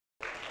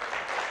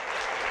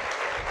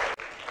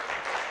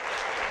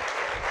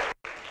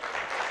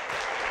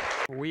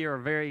We are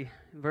very,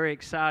 very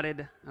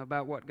excited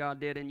about what God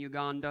did in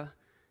Uganda,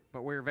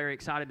 but we're very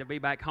excited to be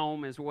back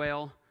home as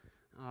well.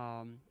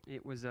 I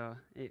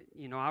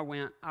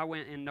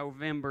went in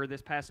November,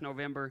 this past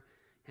November,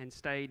 and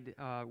stayed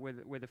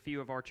with a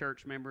few of our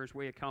church members.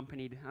 We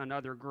accompanied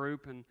another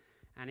group, and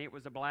it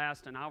was a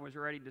blast. And I was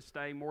ready to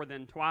stay more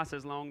than twice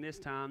as long this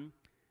time,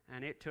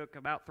 and it took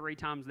about 3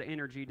 times the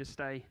energy to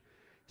stay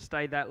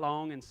that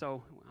long. And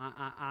so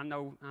I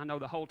know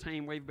the whole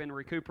team, we've been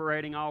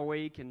recuperating all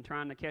week and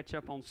trying to catch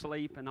up on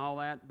sleep and all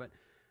that, but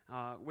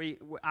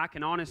I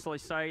can honestly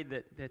say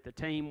that the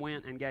team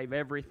went and gave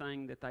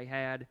everything that they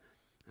had.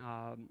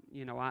 My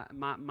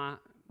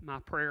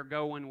prayer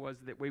going was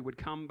that we would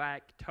come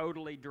back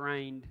totally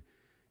drained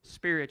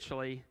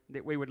spiritually,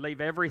 that we would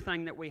leave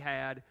everything that we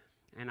had,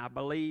 and I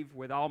believe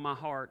with all my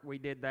heart we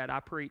did that.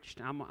 I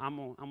preached. I'm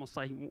gonna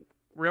say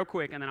real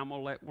quick, and then I'm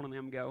gonna let one of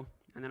them go,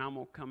 and then I'm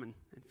going to come and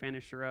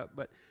finish her up.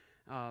 But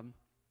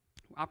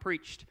I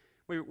preached.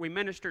 We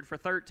ministered for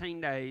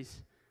 13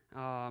 days.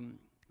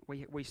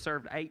 We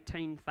served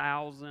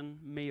 18,000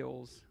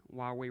 meals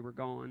while we were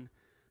gone.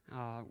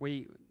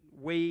 We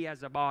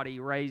as a body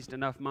raised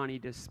enough money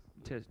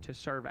to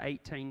serve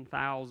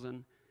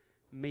 18,000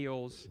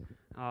 meals.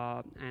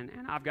 And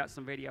I've got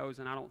some videos,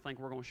 and I don't think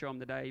we're going to show them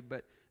today,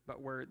 but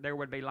there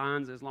would be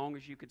lines as long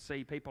as you could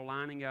see, people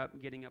lining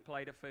up, getting a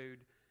plate of food.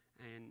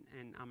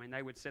 And I mean,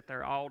 they would sit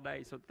there all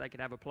day so that they could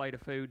have a plate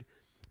of food.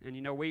 And,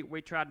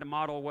 we tried to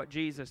model what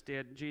Jesus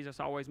did. Jesus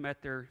always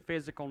met their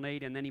physical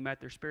need, and then he met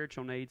their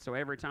spiritual need. So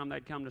every time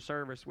they'd come to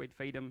service, we'd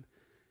feed them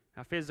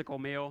a physical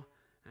meal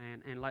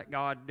and let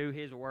God do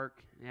his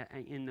work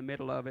in the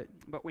middle of it.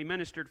 But we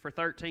ministered for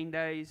 13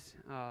 days,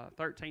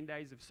 13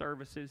 days of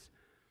services.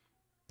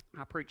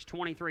 I preached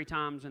 23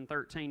 times in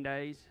 13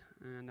 days.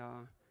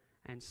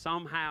 And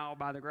somehow,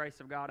 by the grace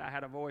of God, I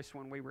had a voice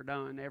when we were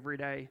done every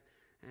day.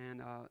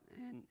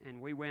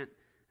 And we went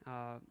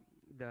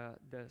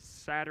the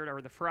Saturday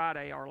or the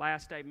Friday, our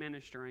last day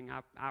ministering.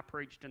 I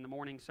preached in the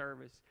morning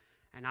service,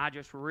 and I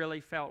just really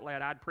felt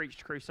led. I'd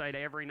preached crusade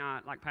every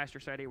night, like Pastor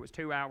said. It was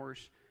 2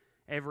 hours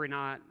every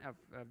night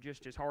of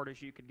just as hard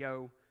as you could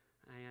go.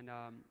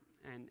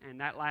 And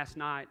that last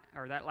night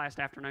or that last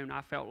afternoon,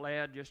 I felt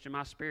led just in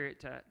my spirit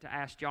to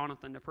ask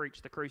Jonathan to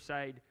preach the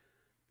crusade.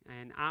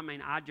 And I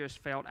mean, I just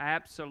felt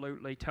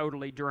absolutely,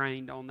 totally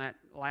drained on that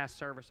last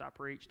service I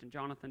preached. And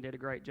Jonathan did a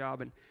great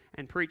job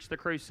and preached the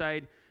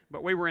crusade.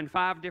 But we were in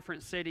 5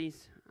 different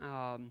cities.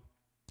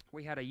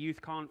 We had a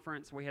youth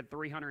conference. We had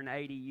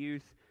 380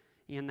 youth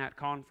in that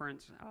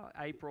conference.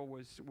 April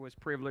was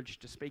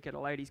privileged to speak at a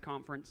ladies'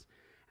 conference.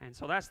 And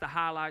so that's the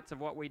highlights of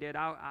what we did.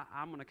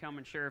 I'm going to come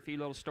and share a few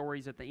little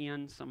stories at the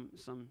end,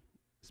 some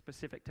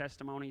specific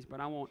testimonies. But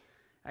I want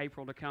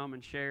April to come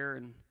and share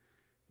and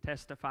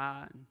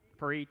testify and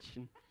preach.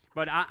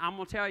 But I'm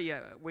going to tell you,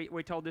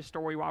 we told this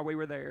story while we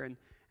were there,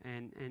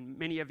 and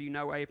many of you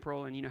know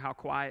April, and you know how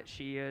quiet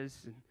she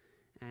is.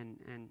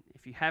 And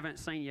if you haven't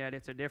seen yet,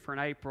 it's a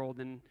different April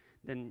than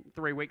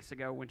 3 weeks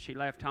ago when she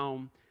left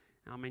home.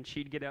 I mean,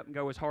 she'd get up and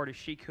go as hard as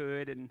she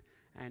could, and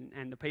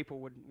the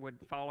people would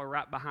follow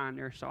right behind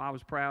her. So I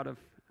was proud of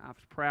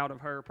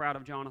her, proud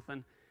of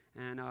Jonathan,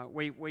 and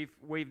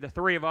the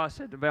 3 of us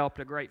had developed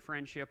a great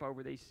friendship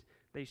over these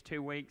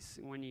 2 weeks.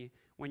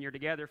 When you're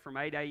together from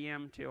 8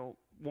 a.m. till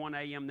 1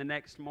 a.m. the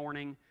next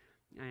morning,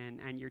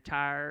 and you're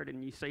tired,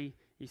 and you see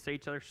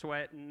each other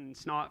sweating and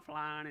snot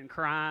flying and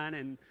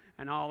crying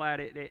and all that,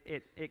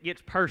 it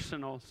gets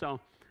personal. So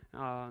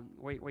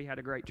we had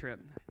a great trip.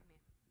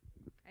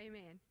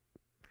 Amen.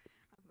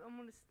 I'm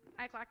going to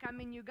act like I'm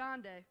in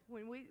Uganda.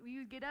 When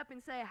you get up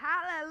and say,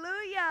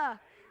 hallelujah.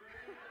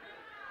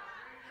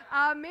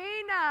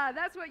 Amina.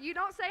 That's what, you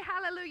don't say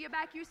hallelujah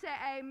back, you say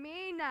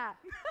amina.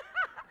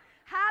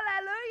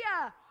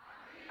 Hallelujah.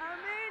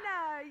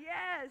 Amina.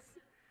 Yes.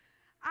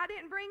 I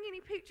didn't bring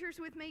any pictures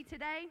with me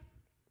today.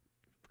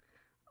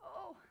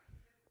 Oh.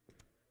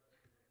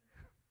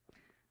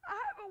 I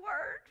have a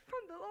word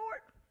from the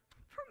Lord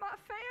for my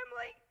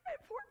family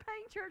at Fort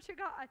Payne Church of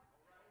God.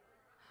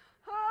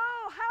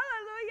 Oh,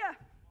 hallelujah.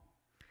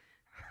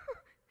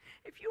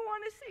 If you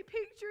want to see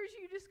pictures,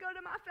 you just go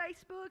to my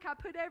Facebook. I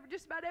put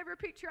just about every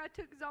picture I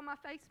took is on my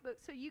Facebook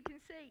so you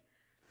can see.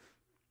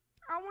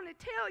 I want to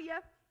tell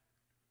you,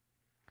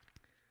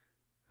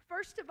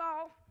 first of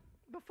all,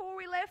 before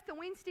we left, the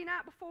Wednesday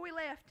night before we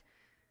left,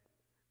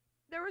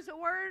 there was a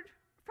word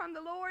from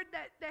the Lord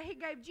that he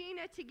gave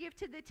Gina to give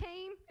to the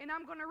team, and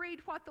I'm going to read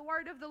what the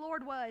word of the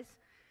Lord was.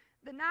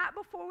 The night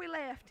before we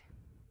left,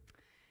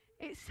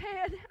 it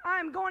said,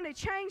 I'm going to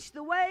change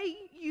the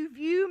way you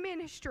view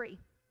ministry.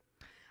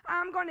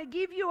 I'm going to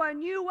give you a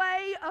new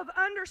way of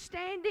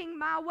understanding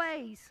my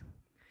ways.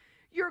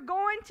 You're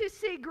going to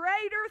see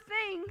greater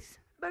things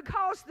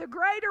because the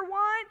greater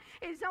one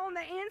is on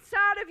the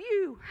inside of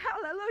you.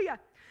 Hallelujah.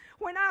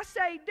 When I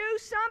say do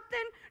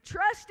something,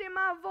 trust in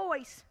my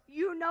voice.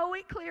 You know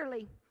it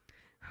clearly.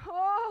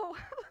 Oh,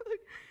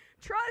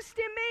 trust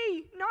in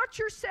me, not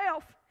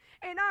yourself.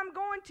 and I'm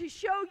going to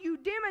show you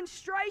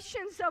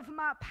demonstrations of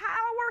my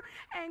power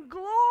and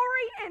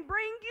glory and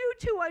bring you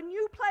to a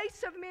new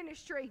place of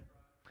ministry.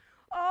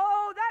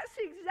 Oh, that's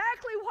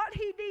exactly what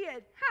he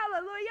did.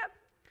 Hallelujah.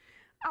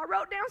 I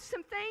wrote down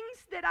some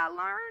things that I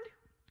learned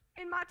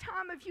in my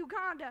time of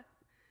Uganda.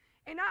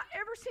 And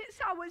ever since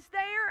I was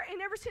there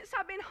and ever since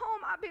I've been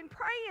home, I've been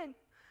praying.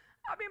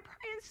 I've been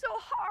praying so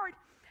hard.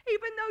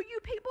 Even though you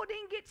people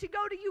didn't get to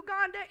go to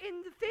Uganda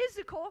in the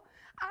physical,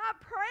 I'm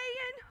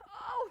praying,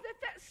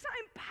 that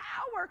same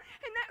power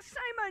and that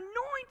same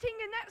anointing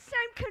and that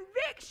same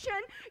conviction,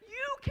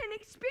 you can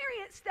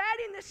experience that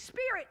in the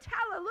Spirit.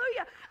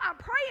 Hallelujah. I'm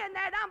praying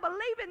that. I'm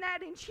believing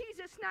that in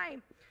Jesus'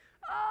 name.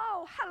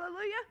 Oh,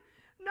 hallelujah.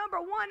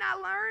 Number one, I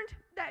learned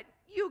that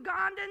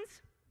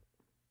Ugandans,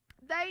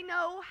 they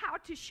know how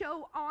to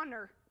show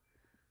honor.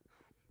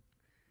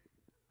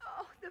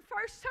 Oh, the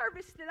first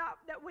service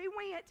that we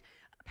went,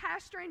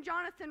 Pastor and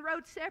Jonathan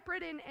rode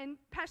separate, and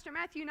Pastor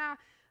Matthew and I,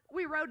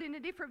 we rode in a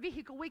different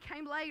vehicle. We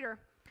came later.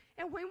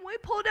 And when we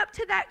pulled up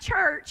to that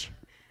church,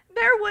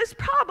 there was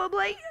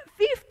probably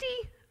 50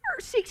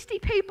 or 60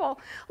 people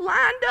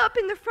lined up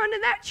in the front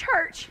of that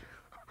church.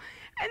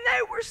 And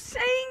they were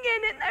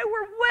singing and they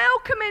were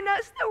welcoming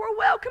us. They were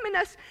welcoming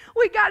us.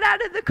 We got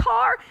out of the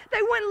car.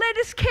 They wouldn't let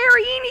us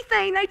carry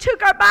anything. They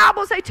took our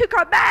Bibles. They took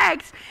our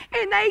bags.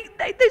 And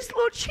these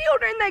little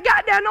children, they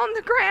got down on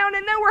the ground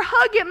and they were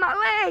hugging my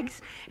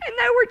legs. And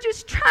they were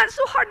just trying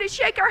so hard to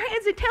shake our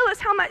hands and tell us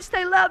how much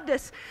they loved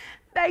us.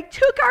 They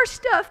took our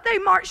stuff. They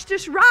marched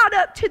us right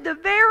up to the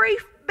very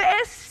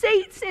best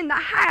seats in the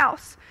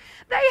house.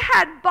 They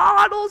had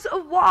bottles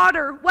of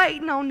water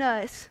waiting on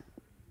us.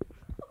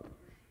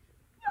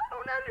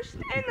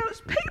 Understand,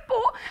 those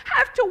people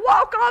have to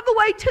walk all the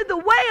way to the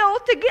well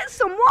to get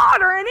some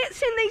water, and it's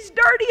in these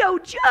dirty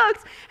old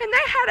jugs, and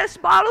they had us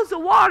bottles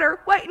of water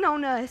waiting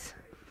on us.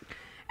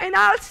 And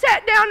I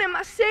sat down in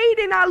my seat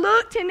and I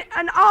looked, and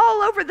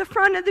all over the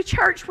front of the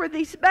church were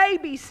these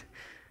babies,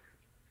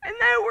 and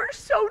they were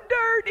so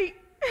dirty,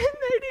 and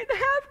they didn't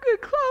have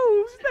good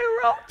clothes. They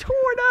were all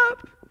torn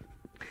up,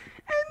 and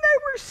they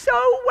were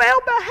so well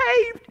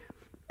behaved.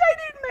 They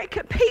didn't make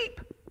a peep.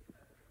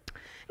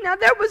 Now,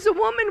 there was a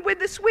woman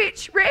with a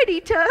switch ready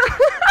to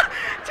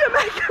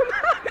make them.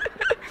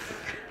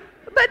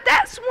 But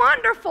that's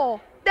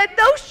wonderful that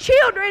those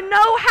children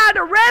know how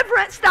to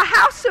reverence the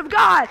house of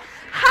God.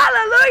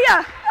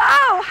 Hallelujah.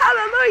 Oh,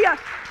 hallelujah.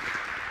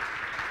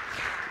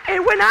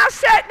 And when I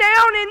sat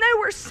down and they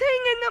were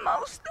singing the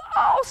most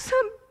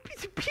awesome,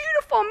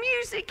 beautiful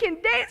music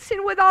and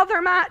dancing with all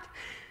their might,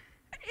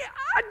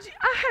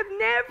 I have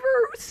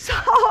never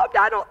sobbed,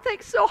 I don't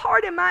think, so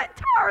hard in my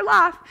entire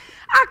life.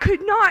 I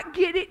could not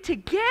get it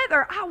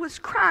together. I was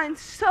crying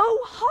so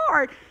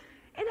hard.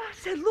 And I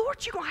said,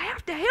 Lord, you're going to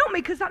have to help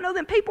me, because I know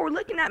them people were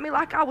looking at me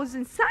like I was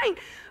insane.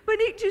 But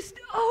it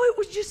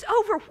was just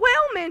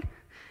overwhelming.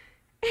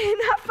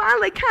 And I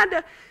finally kind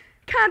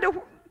of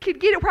could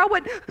get it where I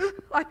went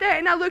like that.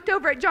 And I looked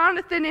over at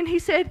Jonathan and he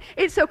said,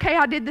 it's okay,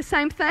 I did the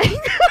same thing.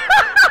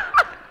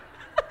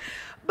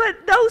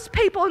 But those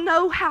people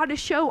know how to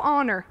show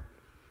honor.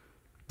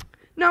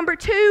 Number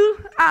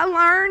two, I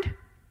learned,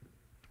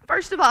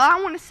 first of all,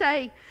 I want to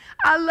say,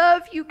 I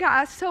love you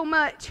guys so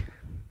much.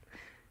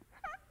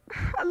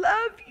 I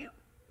love you.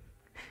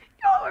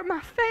 Y'all are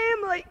my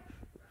family.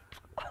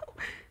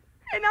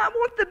 And I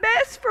want the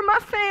best for my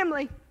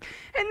family.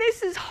 And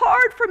this is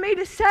hard for me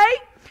to say,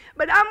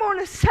 but I'm going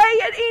to say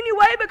it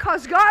anyway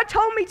because God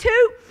told me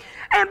to,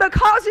 and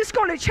because it's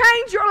going to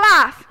change your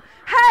life.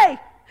 Hey,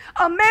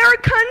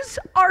 Americans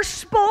are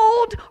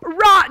spoiled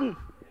rotten.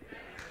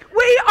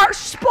 We are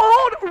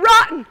spoiled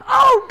rotten.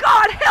 Oh,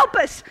 God, help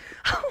us.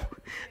 Oh,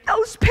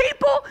 those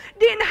people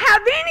didn't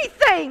have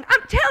anything.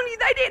 I'm telling you,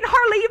 they didn't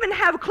hardly even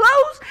have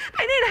clothes.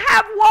 They didn't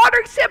have water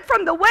except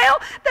from the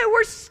well. They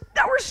were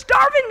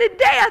starving to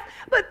death,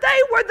 but they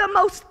were the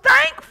most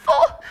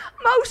thankful,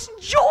 most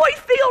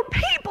joy-filled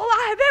people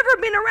I have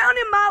ever been around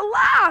in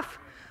my life.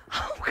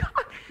 Oh,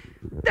 God.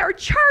 Their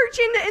church,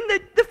 in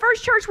the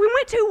first church we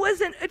went to,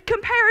 wasn't,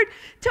 compared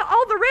to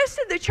all the rest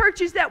of the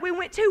churches that we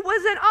went to,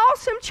 was an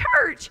awesome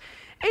church.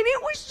 And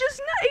it was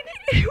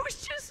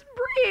just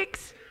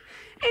bricks.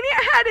 And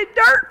it had a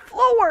dirt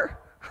floor.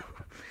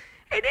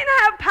 It didn't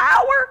have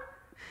power.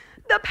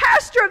 The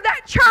pastor of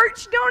that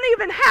church don't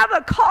even have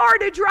a car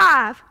to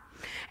drive.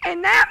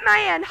 And that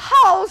man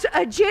hauls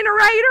a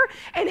generator,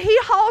 and he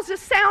hauls a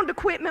sound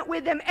equipment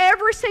with him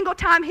every single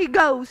time he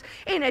goes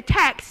in a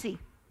taxi.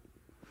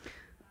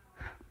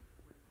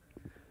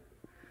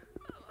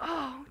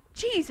 Oh,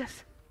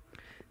 Jesus.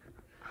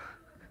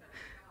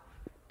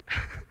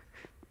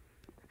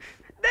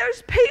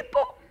 There's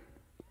people,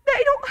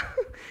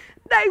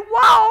 they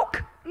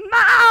walk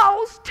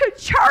miles to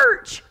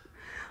church.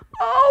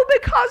 Oh,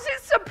 because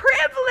it's a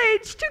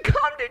privilege to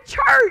come to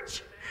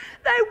church.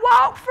 They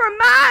walk for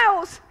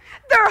miles.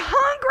 They're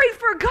hungry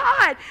for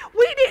God.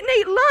 We didn't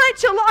eat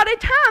lunch a lot of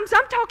times.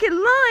 I'm talking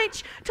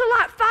lunch till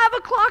like 5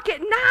 o'clock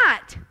at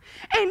night.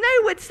 And they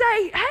would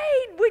say,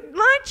 hey,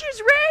 lunch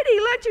is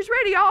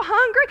ready, all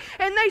hungry.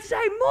 And they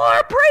say,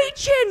 more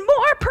preaching.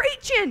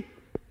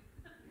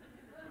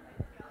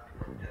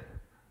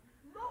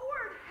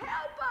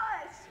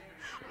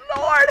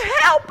 Lord,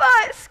 help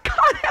us.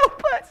 God,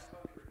 help us.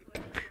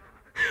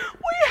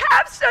 We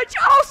have such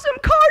awesome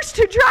cars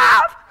to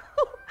drive.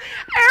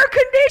 Air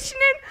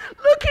conditioning.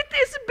 Look at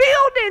this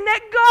building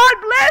that God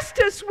blessed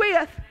us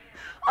with.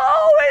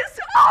 Oh, it's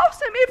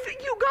awesome. If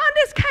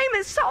Ugandans came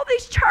and saw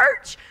this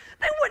church,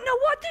 they wouldn't know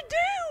what to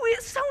do.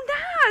 It's so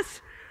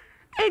nice.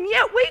 And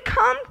yet we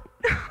come,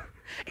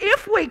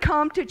 if we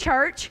come to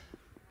church,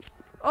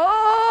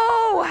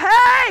 oh,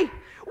 hey,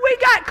 we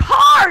got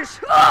cars.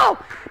 Oh,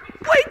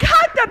 we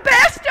got the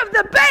best of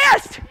the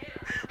best.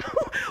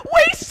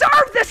 We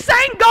serve the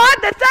same God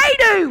that they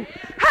do.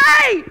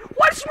 Hey,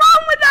 what's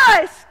wrong with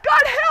us?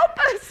 God help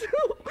us.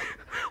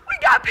 We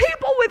got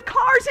people with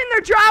cars in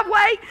their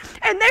driveway,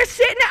 and they're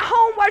sitting at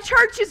home while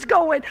church is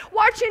going,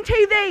 watching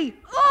TV.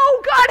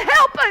 Oh, God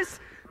help us.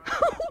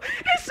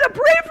 It's a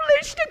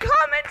privilege to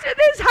come into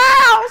this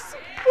house.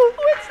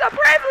 It's a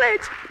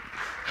privilege.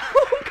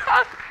 Oh,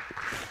 God.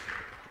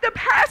 The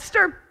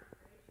pastor,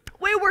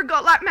 we were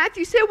like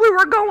Matthew said, we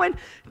were going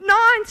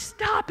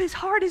non-stop as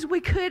hard as we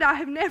could. I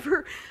have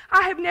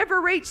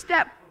never reached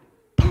that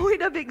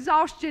point of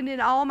exhaustion in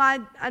all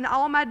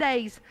my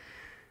days.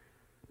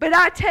 But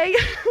I tell you,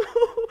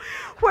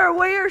 where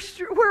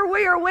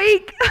we are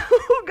weak,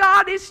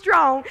 God is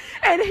strong,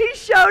 and He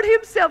showed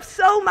Himself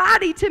so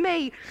mighty to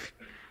me.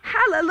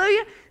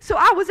 Hallelujah. So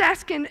I was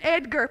asking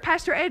Edgar,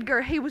 Pastor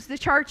Edgar, he was the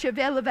church of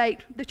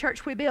Elevate, the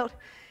church we built,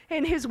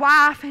 and his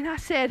wife, and I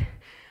said,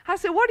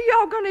 what are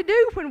y'all going to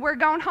do when we're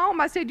going home?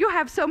 I said, you'll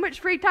have so much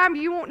free time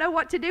you won't know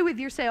what to do with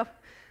yourself.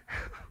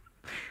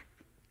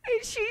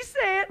 And she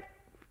said,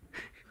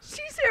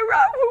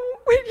 right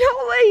when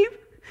y'all leave,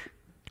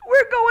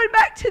 we're going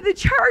back to the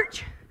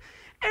church,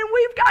 and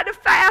we've got to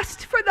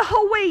fast for the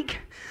whole week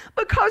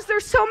because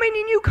there's so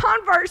many new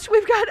converts.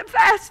 We've got to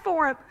fast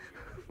for them.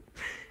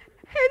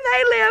 And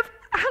they live,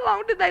 how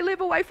long do they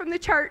live away from the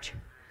church?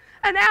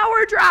 An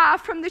hour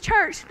drive from the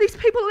church. These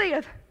people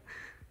live.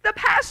 The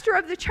pastor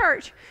of the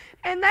church.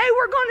 And they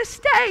were going to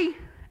stay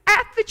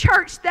at the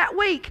church that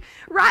week.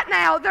 Right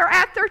now, they're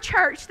at their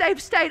church.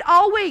 They've stayed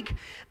all week.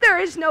 There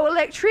is no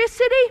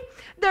electricity.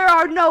 There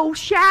are no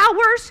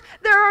showers.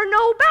 There are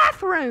no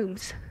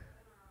bathrooms.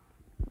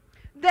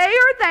 They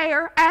are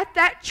there at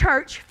that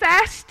church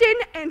fasting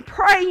and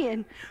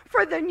praying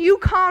for the new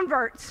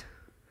converts.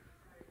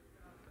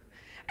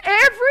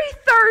 Every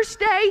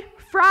Thursday,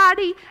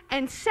 Friday,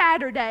 and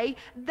Saturday,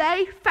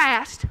 they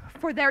fast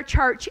for their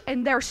church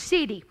and their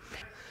city.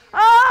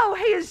 Oh,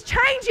 He is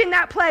changing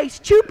that place.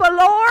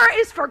 Tupelo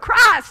is for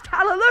Christ.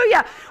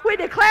 Hallelujah. We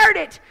declared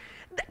it.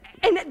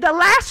 And the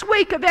last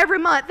week of every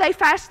month, they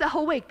fast the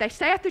whole week. They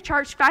stay at the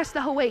church, fast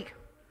the whole week.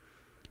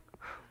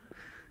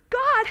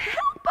 God,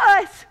 help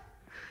us.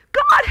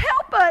 God,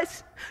 help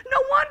us. No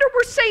wonder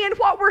we're seeing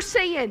what we're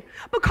seeing,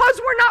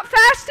 because we're not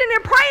fasting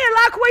and praying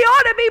like we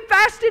ought to be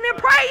fasting and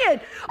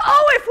praying.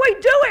 Oh, if we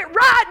do it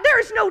right,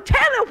 there's no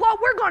telling what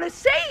we're going to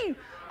see.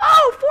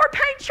 Oh, Fort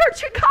Payne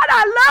Church of God,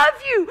 I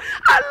love you.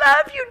 I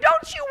love you.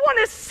 Don't you want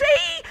to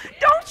see?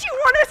 Don't you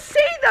want to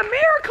see the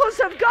miracles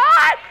of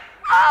God?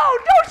 Oh,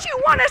 don't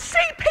you want to see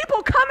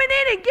people coming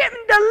in and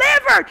getting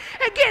delivered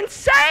and getting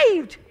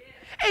saved?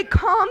 It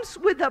comes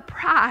with a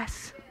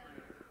price.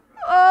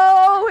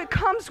 Oh, it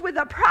comes with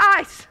a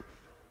price.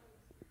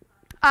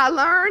 I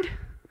learned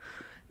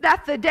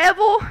that the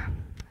devil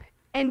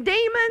and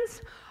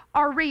demons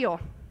are real.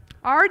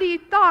 I already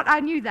thought I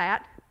knew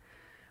that,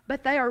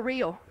 but they are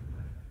real.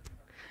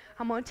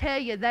 I'm going to tell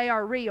you, they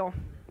are real.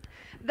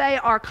 They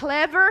are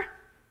clever.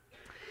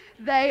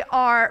 They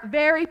are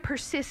very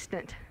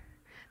persistent.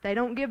 They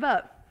don't give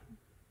up.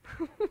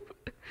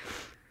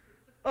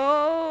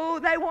 Oh,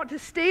 they want to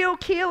steal,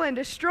 kill, and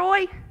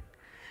destroy.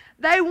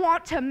 They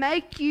want to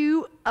make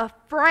you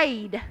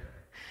afraid.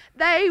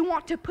 They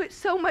want to put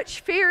so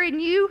much fear in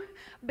you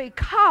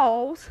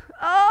because,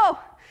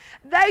 oh,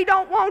 they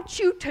don't want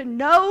you to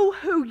know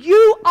who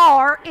you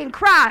are in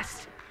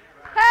Christ.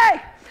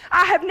 Hey,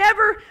 I have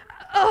never,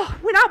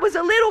 when I was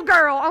a little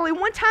girl, only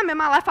one time in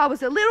my life I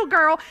was a little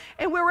girl,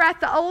 and we were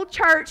at the old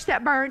church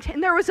that burned,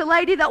 and there was a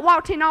lady that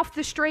walked in off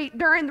the street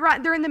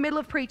right during the middle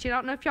of preaching. I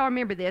don't know if y'all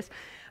remember this,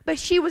 but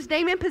she was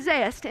demon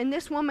possessed, and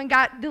this woman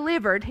got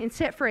delivered and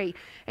set free.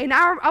 And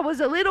I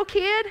was a little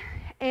kid,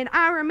 and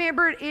I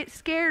remembered it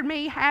scared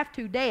me half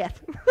to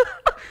death.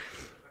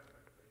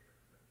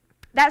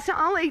 That's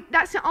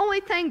the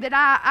only thing that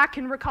I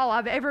can recall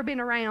I've ever been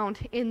around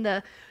in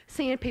the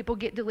seeing people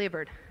get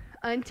delivered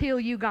until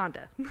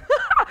Uganda.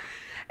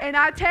 And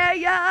I tell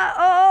you,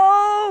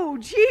 oh,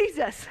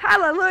 Jesus,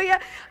 hallelujah.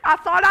 I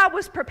thought I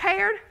was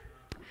prepared.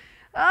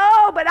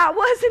 Oh, but I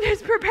wasn't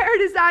as prepared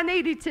as I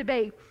needed to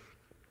be.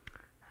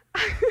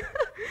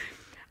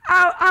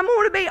 I'm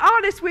going to be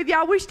honest with you.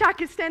 I wished I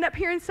could stand up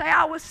here and say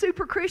I was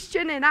super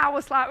Christian and I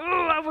was like,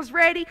 oh, I was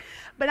ready.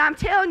 But I'm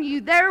telling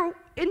you, there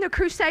in the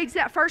crusades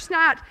that first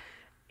night,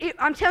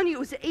 I'm telling you, it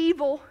was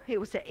evil. It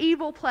was an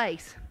evil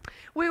place.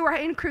 We were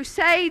in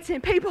crusades,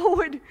 and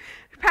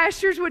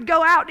pastors would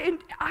go out, and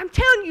I'm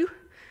telling you,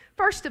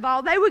 first of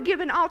all, they would give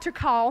an altar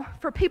call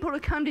for people to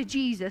come to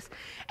Jesus,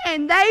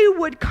 and they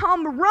would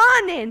come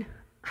running.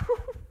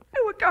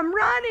 They would come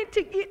running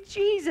to get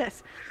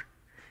Jesus.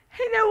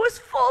 And it was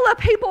full of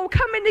people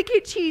coming to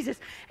get Jesus.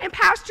 And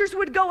pastors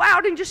would go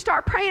out and just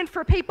start praying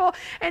for people,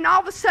 and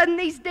all of a sudden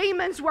these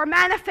demons were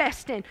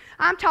manifesting.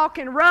 I'm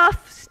talking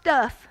rough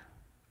stuff.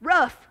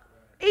 Rough,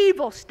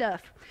 evil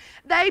stuff.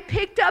 They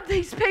picked up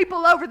these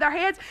people over their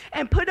heads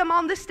and put them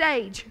on the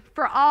stage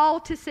for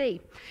all to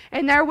see.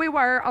 And there we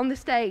were on the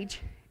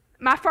stage.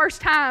 My first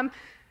time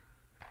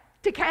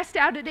to cast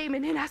out a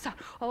demon. And I thought,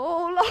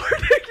 oh,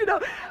 Lord.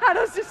 I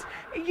was just,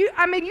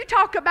 you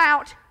talk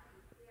about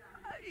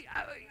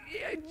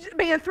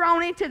being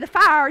thrown into the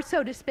fire,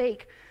 so to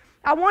speak.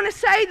 I want to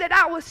say that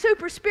I was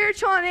super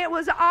spiritual and it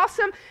was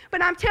awesome,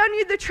 but I'm telling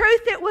you the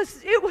truth, it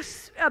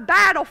was a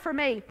battle for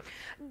me.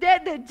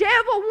 That the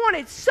devil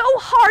wanted so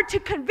hard to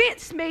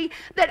convince me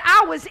that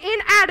I was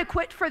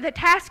inadequate for the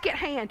task at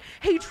hand.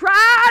 He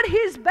tried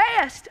his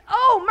best.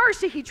 Oh,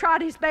 mercy, he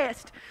tried his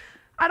best.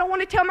 I don't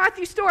want to tell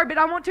Matthew's story, but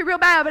I want to real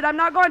bad, but I'm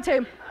not going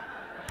to.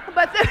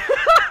 But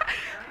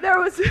there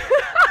was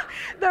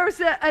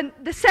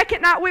the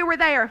second night we were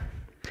there,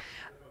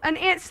 an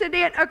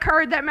incident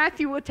occurred that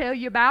Matthew will tell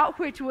you about,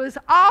 which was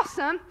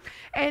awesome,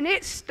 and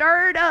it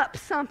stirred up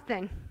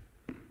something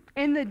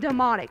in the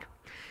demonic.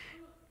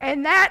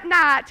 And that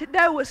night,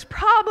 there was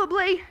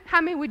probably,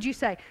 how many would you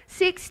say?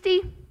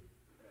 60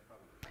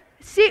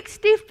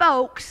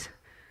 folks.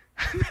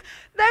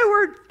 They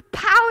were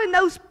piling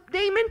those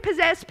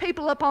demon-possessed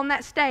people up on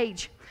that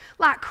stage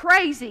like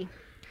crazy.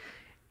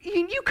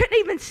 You couldn't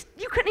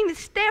even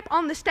step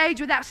on the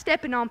stage without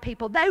stepping on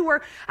people. I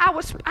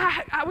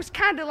was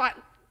kind of like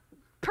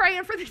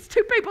praying for these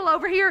two people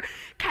over here,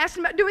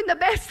 doing the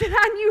best that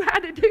I knew how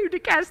to do to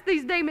cast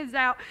these demons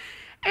out.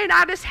 And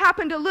I just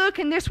happened to look,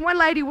 and this one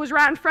lady was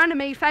right in front of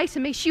me,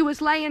 facing me. She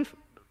was laying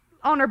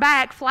on her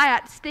back,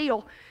 flat,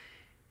 still.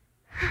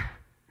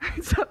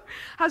 So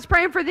I was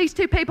praying for these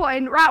two people,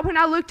 and right when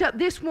I looked up,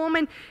 this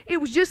woman, it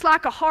was just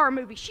like a horror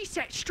movie. She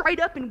sat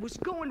straight up and was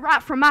going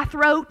right for my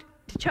throat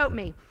to choke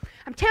me.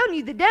 I'm telling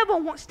you, the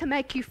devil wants to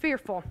make you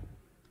fearful.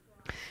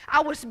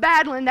 I was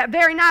battling. That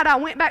very night, I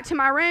went back to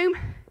my room,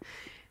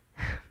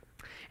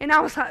 and I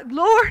was like,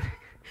 Lord,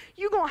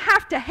 you're going to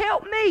have to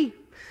help me.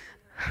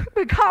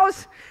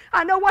 Because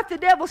I know what the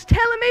devil's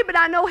telling me, but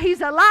I know he's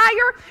a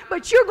liar.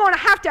 But you're going to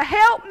have to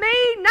help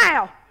me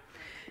now.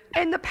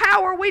 And the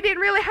power, we didn't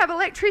really have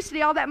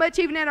electricity all that much,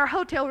 even in our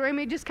hotel room.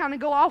 It just kind of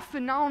go off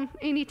and on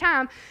any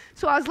time.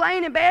 So I was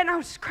laying in bed, and I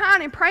was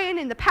crying and praying,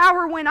 and the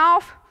power went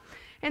off.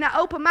 And I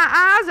opened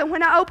my eyes, and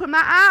when I opened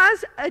my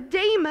eyes, a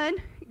demon,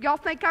 y'all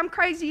think I'm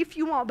crazy if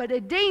you want, but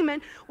a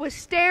demon was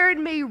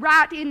staring me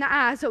right in the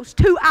eyes. Those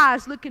two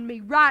eyes looking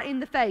me right in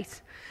the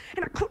face.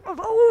 And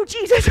oh,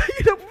 Jesus,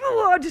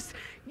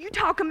 you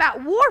talking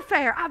about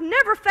warfare. I've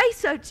never faced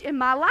such in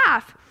my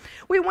life.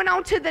 We went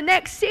on to the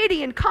next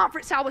city and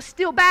conference. I was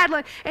still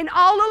battling. And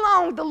all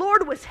along, the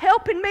Lord was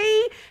helping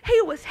me.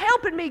 He was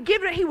helping me.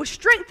 He was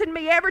strengthening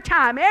me every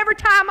time. Every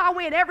time I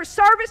went, every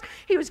service,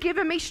 He was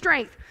giving me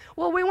strength.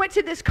 Well, we went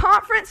to this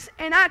conference,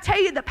 and I tell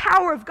you, the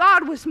power of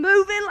God was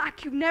moving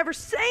like you've never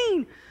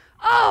seen.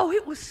 Oh,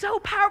 it was so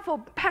powerful.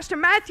 Pastor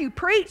Matthew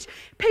preached.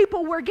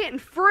 People were getting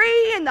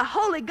free in the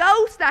Holy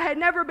Ghost. I had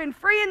never been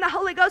free in the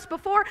Holy Ghost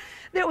before.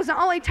 That was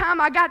the only time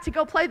I got to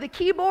go play the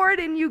keyboard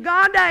in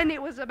Uganda, and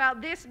it was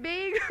about this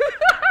big.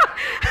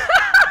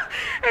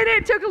 And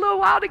it took a little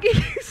while to get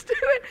used to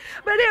it,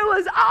 but it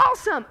was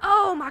awesome.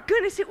 Oh, my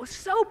goodness, it was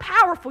so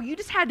powerful. You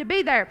just had to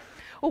be there.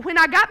 Well, when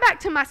I got back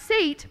to my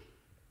seat,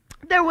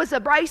 there was a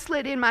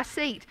bracelet in my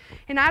seat,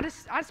 and I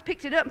just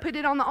picked it up and put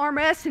it on the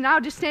armrest, and I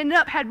was just standing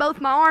up, had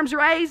both my arms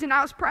raised, and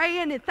I was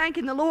praying and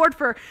thanking the Lord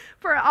for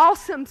an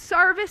awesome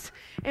service.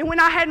 And when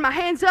I had my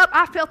hands up,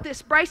 I felt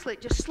this bracelet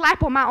just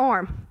slap on my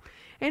arm,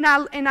 and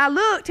I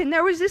looked, and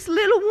there was this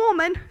little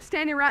woman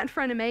standing right in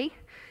front of me,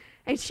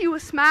 and she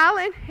was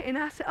smiling, and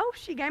I said, oh,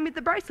 she gave me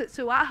the bracelet.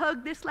 So I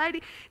hugged this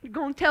lady. You're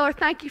going to tell her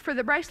thank you for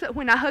the bracelet.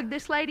 When I hugged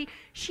this lady,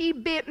 she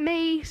bit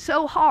me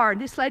so hard.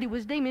 This lady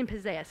was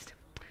demon-possessed.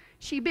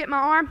 She bit my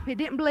arm. It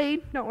didn't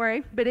bleed, don't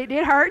worry, but it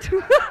did hurt.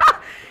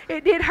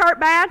 It did hurt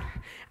bad.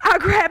 I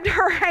grabbed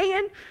her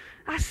hand.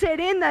 I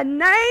said, in the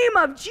name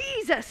of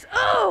Jesus,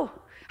 oh,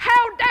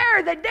 how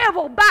dare the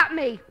devil bite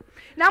me?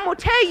 And I'm going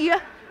to tell you,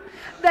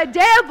 the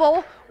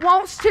devil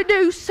wants to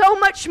do so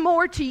much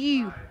more to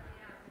you.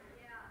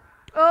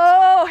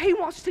 Oh, he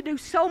wants to do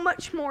so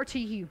much more to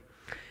you.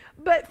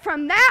 But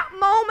from that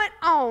moment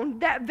on,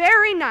 that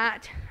very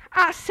night,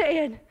 I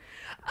said,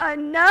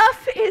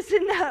 enough is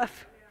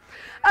enough.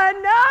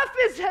 Enough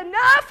is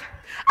enough.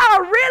 I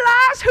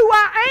realize who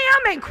I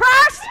am in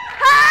Christ.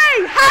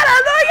 Hey,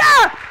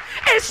 hallelujah.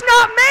 It's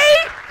not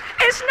me.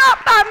 It's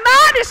not by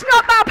might. It's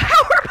not by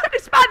power, but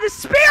it's by the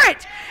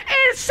Spirit.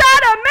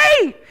 inside of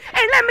me.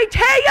 And let me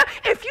tell you,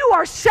 if you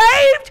are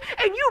saved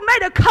and you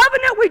made a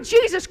covenant with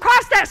Jesus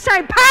Christ, that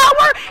same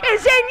power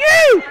is in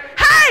you.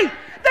 Hey,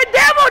 the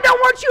devil don't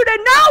want you to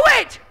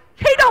know it.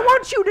 He don't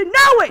want you to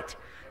know it.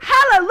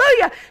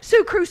 Hallelujah.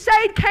 So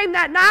crusade came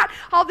that night.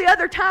 All the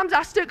other times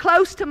I stood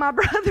close to my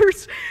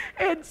brothers.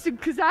 And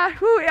because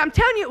I'm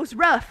telling you, it was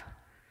rough.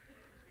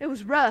 It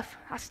was rough.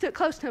 I stood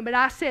close to them, but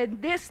I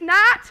said, this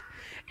night,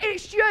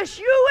 it's just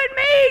you and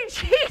me,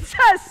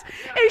 Jesus.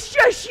 It's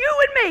just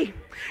you and me.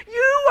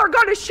 You are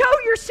going to show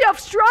yourself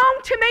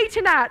strong to me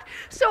tonight.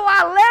 So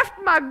I left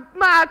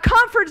my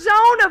comfort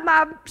zone of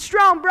my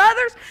strong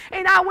brothers,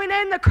 and I went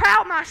in the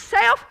crowd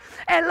myself.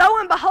 And lo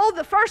and behold,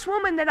 the first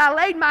woman that I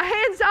laid my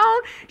hands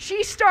on,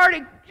 she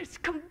started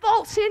just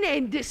convulsing,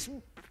 and this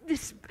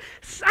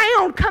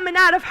sound coming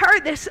out of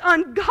her, this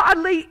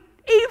ungodly,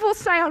 evil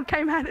sound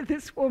came out of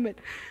this woman.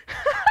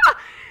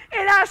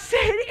 And I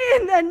said,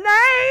 in the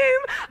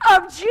name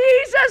of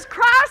Jesus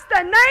Christ,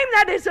 the name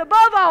that is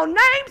above all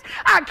names,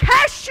 I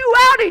cast you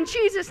out in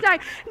Jesus' name.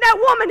 And that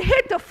woman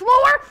hit the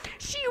floor.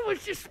 She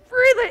was just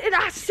breathing. And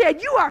I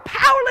said, you are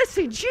powerless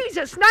in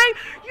Jesus' name.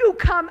 You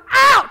come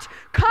out.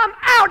 Come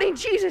out in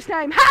Jesus'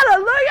 name.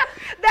 Hallelujah.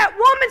 That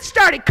woman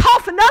started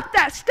coughing up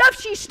that stuff.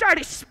 She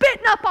started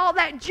spitting up all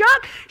that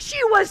junk.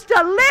 She was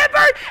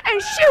delivered and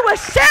she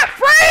was set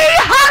free.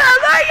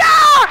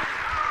 Hallelujah.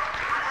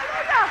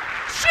 Hallelujah.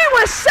 She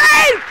was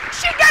saved.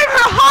 She gave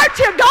her heart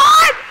to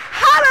God.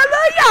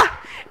 Hallelujah.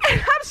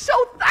 And I'm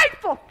so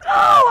thankful.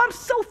 Oh, I'm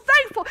so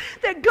thankful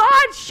that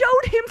God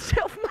showed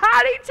himself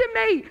mighty to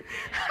me.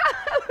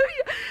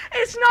 Hallelujah.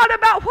 It's not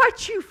about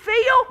what you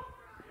feel.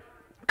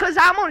 Because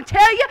I'm going to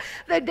tell you,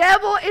 the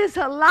devil is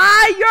a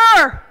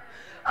liar.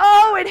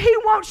 Oh, and he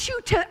wants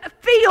you to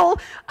feel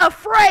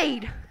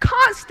afraid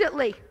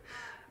constantly.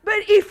 But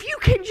if you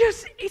can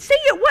just, see,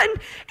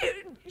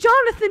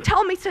 Jonathan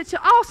told me such an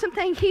awesome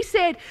thing. He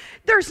said,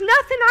 there's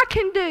nothing I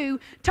can do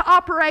to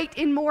operate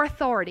in more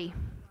authority.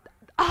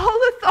 All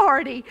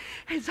authority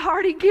is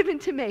already given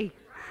to me.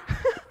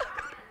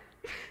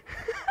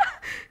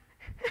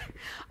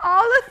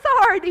 All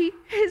authority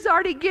is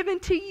already given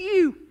to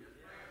you.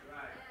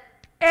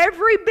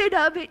 Every bit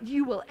of it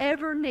you will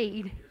ever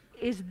need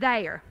is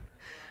there.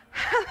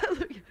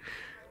 Hallelujah.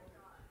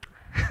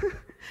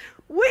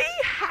 We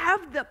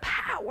have the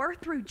power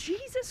through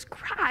Jesus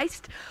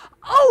Christ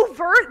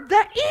over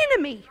the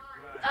enemy.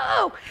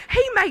 Oh,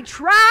 he may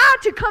try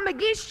to come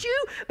against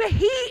you, but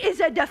he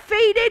is a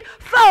defeated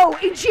foe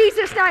in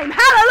Jesus' name.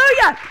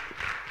 Hallelujah.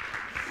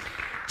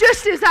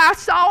 Just as I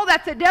saw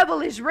that the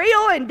devil is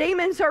real and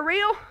demons are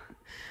real,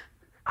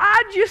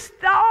 I just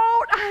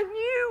thought I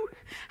knew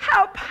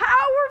how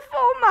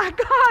powerful my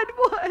God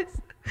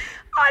was.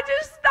 I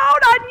just thought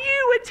I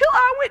knew until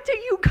I went to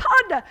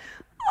Uganda.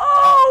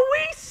 Oh,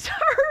 we serve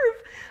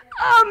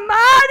a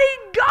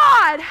mighty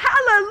God.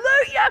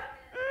 Hallelujah.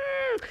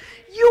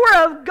 You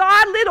are of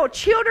God, little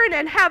children,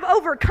 and have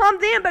overcome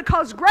them,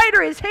 because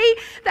greater is he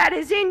that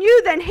is in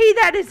you than he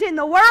that is in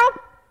the world.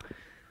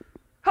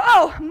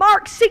 Oh,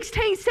 Mark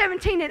 16,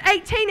 17, and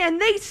 18,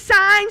 and these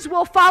signs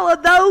will follow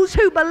those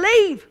who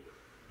believe.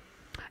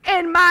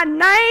 In my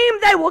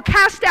name they will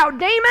cast out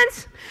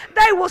demons.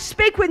 They will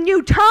speak with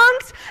new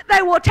tongues.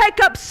 They will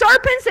take up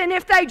serpents, and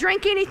if they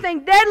drink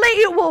anything deadly,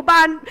 it will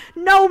by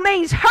no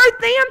means hurt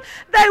them.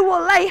 They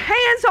will lay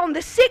hands on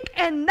the sick,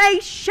 and they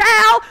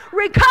shall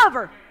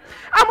recover.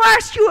 I'm going to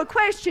ask you a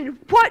question.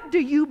 What do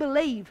you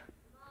believe?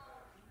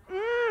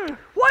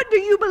 What do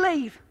you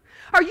believe?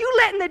 Are you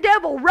letting the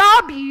devil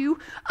rob you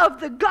of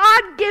the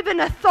God-given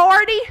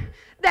authority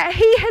that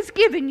he has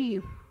given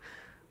you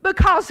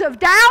because of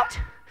doubt,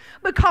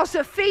 because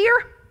of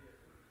fear?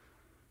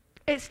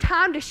 It's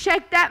time to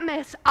shake that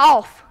mess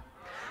off.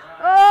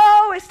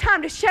 Oh, it's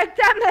time to shake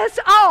that mess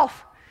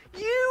off.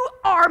 You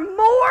are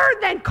more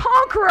than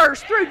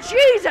conquerors through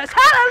Jesus.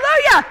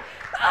 Hallelujah.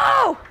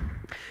 Oh,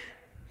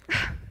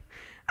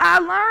 I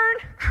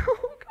learned,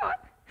 oh God,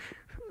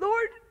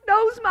 Lord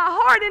knows my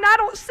heart, and I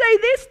don't say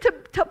this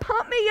to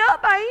pump me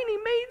up by any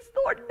means.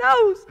 Lord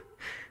knows.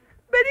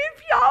 But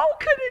if y'all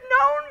could have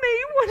known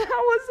me when I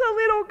was a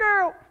little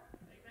girl,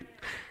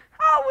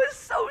 I was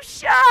so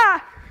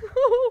shy.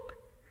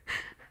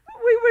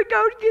 We would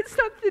go to get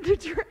something to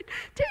drink,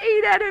 to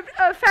eat at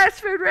a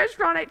fast food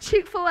restaurant at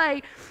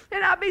Chick-fil-A,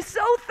 and I'd be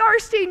so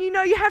thirsty, and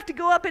you have to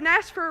go up and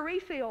ask for a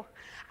refill.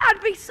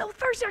 I'd be so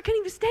thirsty I couldn't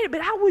even stand it,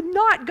 but I would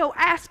not go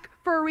ask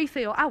for a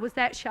refill. I was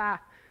that shy.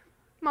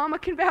 Mama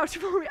can vouch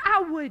for me.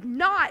 I would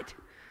not.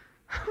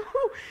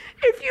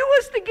 If you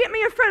was to get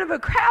me in front of a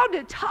crowd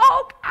to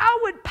talk, I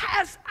would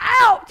pass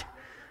out.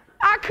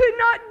 I could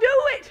not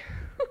do it.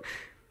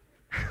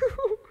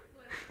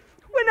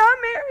 When I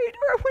married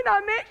her, when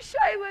I met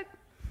Shaylin,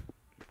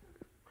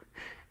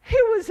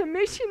 he was a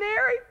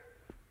missionary.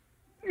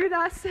 And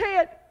I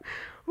said,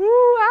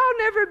 ooh, I'll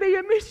never be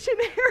a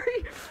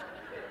missionary.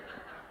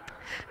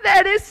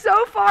 That is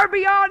so far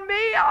beyond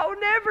me. I'll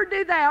never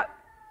do that.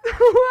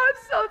 I'm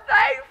so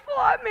thankful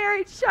I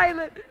married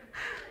Shaylin.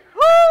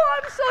 Oh,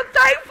 I'm so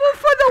thankful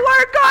for the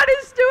work God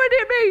is doing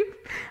in me.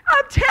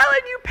 I'm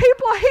telling you,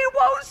 people, He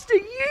wants to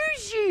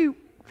use you.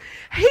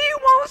 He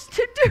wants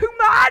to do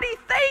mighty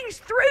things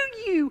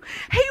through you.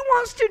 He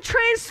wants to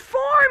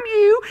transform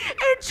you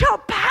into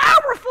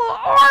powerful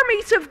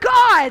armies of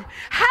God.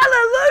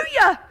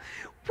 Hallelujah.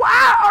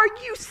 Why are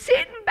you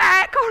sitting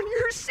back on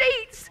your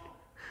seats?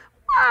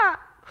 Why?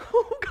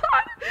 Oh,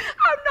 God,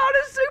 I'm not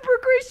a super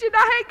Christian.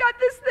 I ain't got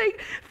this thing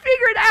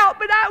figured out.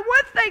 But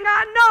one thing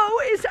I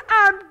know is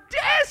I'm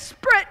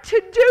desperate to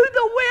do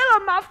the will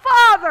of my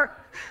Father.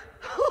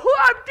 Oh,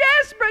 I'm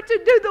desperate to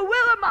do the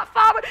will of my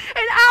Father,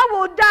 and I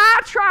will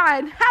die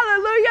trying.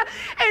 Hallelujah.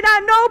 And I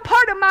know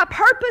part of my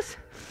purpose,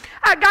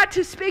 I got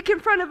to speak in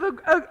front of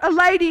a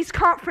ladies'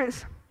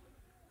 conference.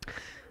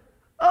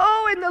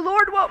 Oh, and the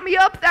Lord woke me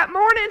up that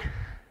morning,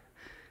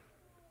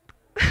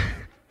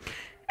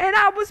 and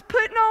I was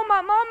putting on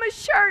my mama's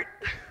shirt.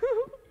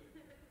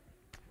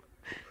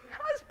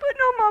 I was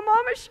putting on my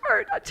mama's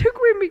shirt I took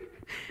with me,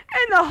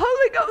 and the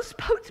Holy Ghost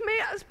spoke to me.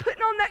 I was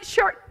putting on that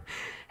shirt.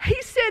 He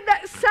said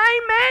that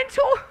same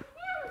mantle,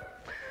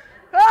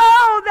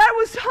 oh, that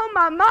was on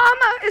my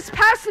mama, is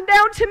passing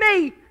down to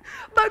me.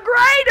 But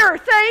greater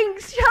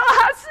things shall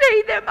I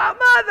see than my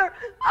mother.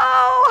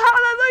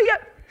 Oh,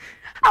 hallelujah.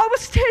 I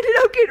was standing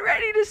up getting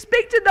ready to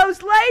speak to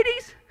those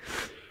ladies,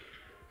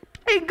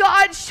 and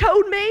God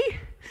showed me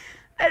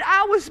that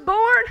I was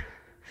born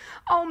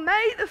on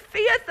May the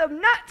 5th of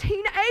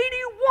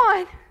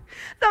 1981.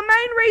 The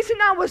main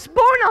reason I was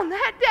born on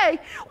that day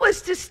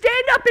was to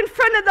stand up in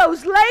front of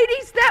those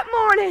ladies that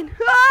morning,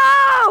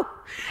 oh,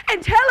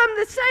 and tell them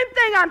the same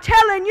thing I'm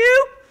telling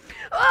you.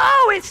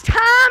 Oh, it's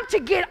time to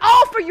get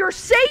off of your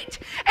seat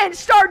and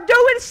start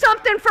doing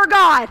something for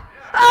God.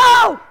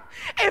 Oh,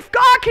 if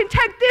God can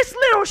take this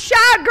little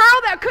shy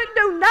girl that couldn't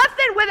do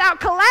nothing without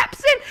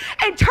collapsing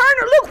and turn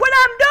her, look what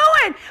I'm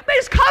doing. But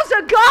it's because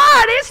of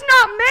God. It's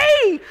not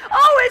me.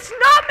 Oh, it's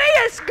not me.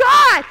 It's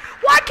God.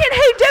 What can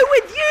He do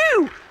with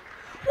you?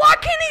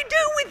 What can He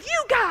do with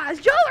you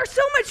guys? Y'all are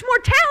so much more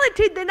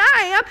talented than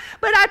I am,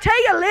 but I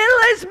tell you,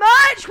 little is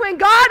much when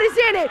God is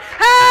in it.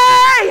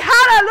 Hey,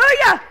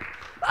 hallelujah.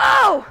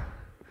 Oh,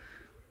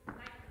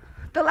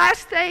 the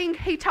last thing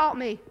He taught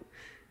me,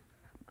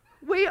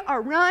 we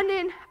are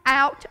running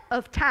out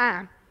of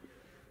time.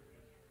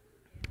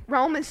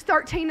 Romans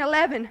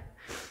 13:11.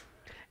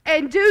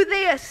 And do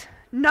this,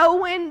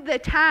 knowing the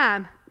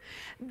time,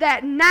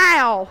 that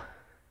now,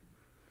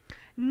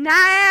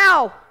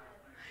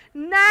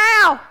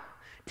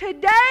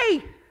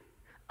 today,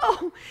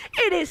 oh,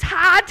 it is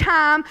high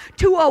time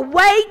to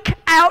awake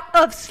out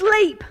of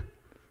sleep.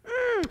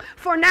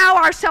 For now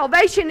our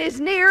salvation is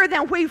nearer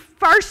than we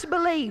first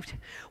believed.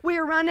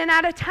 We're running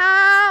out of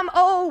time.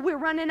 Oh, we're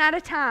running out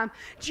of time.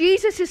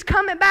 Jesus is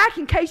coming back.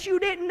 In case you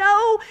didn't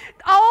know,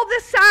 all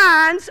the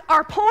signs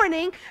are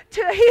pointing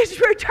to His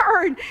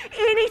return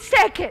any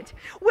second.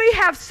 We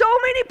have so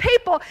many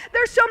people.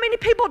 There's so many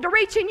people to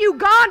reach in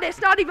Uganda.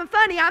 It's not even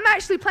funny. I'm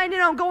actually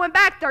planning on going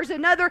back. There's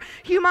another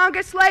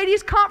humongous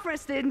ladies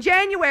conference in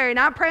January, and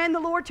I'm praying the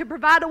Lord to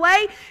provide a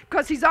way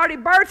because He's already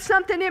birthed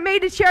something in me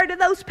to share to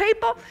those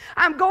people.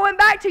 I'm going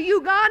back to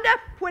Uganda.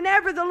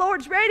 Whenever the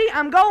Lord's ready,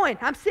 I'm going.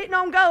 I'm sitting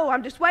on go.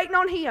 I'm just waiting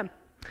on Him.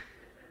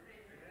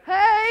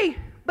 Hey,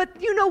 but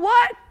you know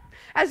what?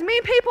 As many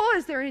people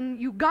as there are in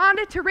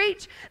Uganda to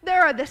reach,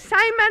 there are the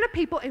same amount of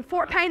people in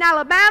Fort Payne,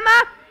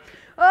 Alabama.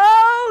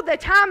 Oh, the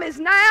time is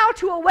now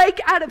to awake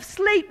out of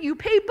sleep, you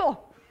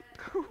people.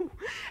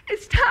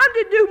 It's time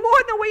to do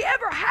more than we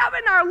ever have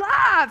in our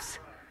lives.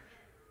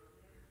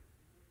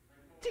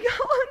 Do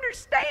y'all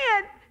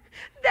understand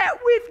that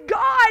with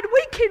God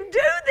we can do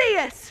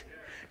this?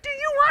 Do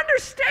you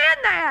understand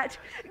that?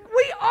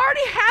 We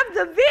already have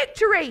the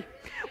victory.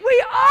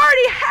 We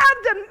already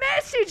have the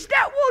message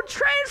that will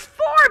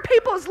transform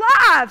people's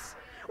lives.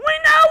 We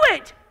know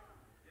it.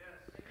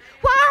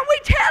 Why aren't we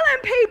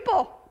telling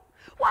people?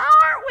 Why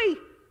aren't we?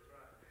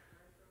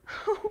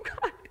 Oh,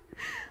 God.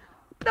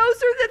 Those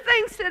are the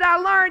things that I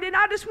learned, and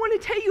I just want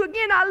to tell you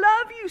again, I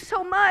love you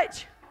so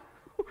much.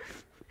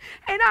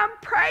 And I'm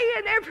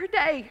praying every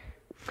day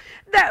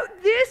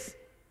that this,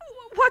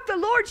 what the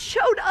Lord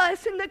showed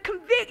us and the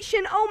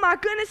conviction, oh my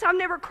goodness, I've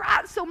never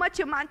cried so much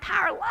in my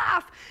entire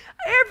life.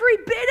 Every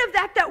bit of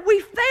that we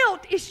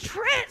felt is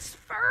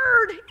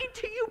transferred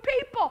into you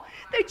people.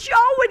 That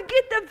y'all would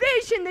get the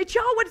vision, that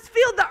y'all would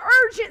feel the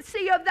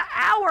urgency of the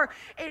hour.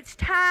 It's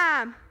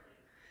time.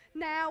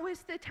 Now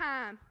is the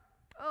time.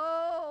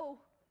 Oh,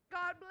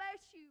 God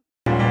bless you.